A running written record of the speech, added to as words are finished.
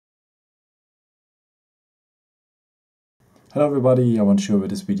Hello everybody, I want to show you with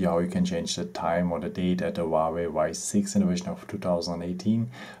this video how you can change the time or the date at the Huawei Y6 in the version of 2018.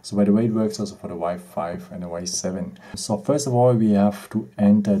 So by the way, it works also for the Y5 and the Y7. So first of all, we have to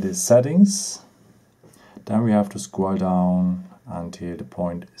enter the settings. Then we have to scroll down until the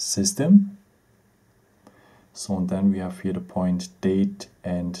point system. So then we have here the point date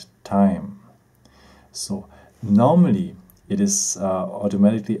and time. So normally it is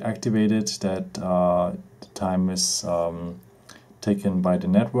automatically activated that the time is taken by the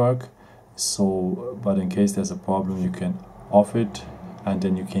network. So but in case there's a problem, you can off it, and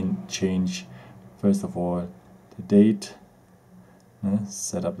then you can change first of all the date,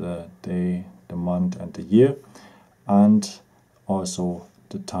 set up the day, the month and the year, and also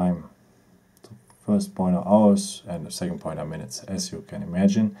the time. So first pointer hours and the second pointer minutes, as you can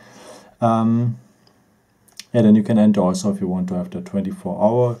imagine. And then you can enter also if you want to have the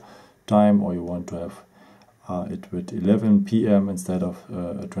 24-hour time, or you want to have it with 11 p.m. instead of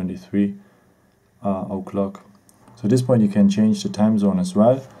 23 o'clock. So at this point you can change the time zone as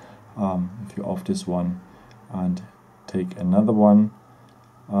well. If you off this one and take another one.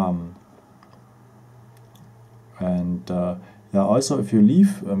 Yeah, also if you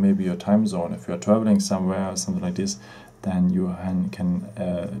leave maybe your time zone, if you're traveling somewhere or something like this, then you can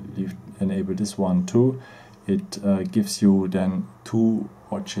enable this one too. It gives you then two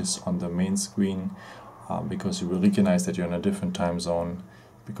watches on the main screen, because you will recognize that you're in a different time zone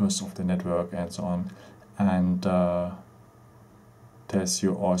because of the network and so on, and tells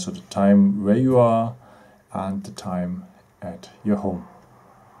you also the time where you are and the time at your home.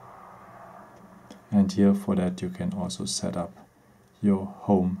 And here for that you can also set up your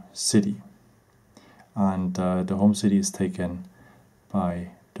home city, and the home city is taken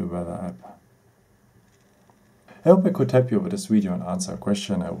by the weather app. I hope I could help you with this video and answer a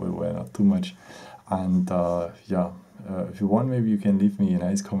question. I will wear not too much. And yeah, if you want, maybe you can leave me a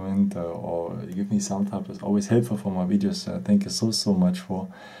nice comment or give me some thumbs up. It's always helpful for my videos. Thank you so much for.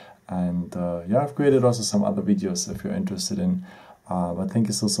 And yeah, I've created also some other videos if you're interested in. But thank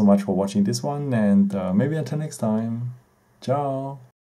you so much for watching this one, and maybe until next time. Ciao.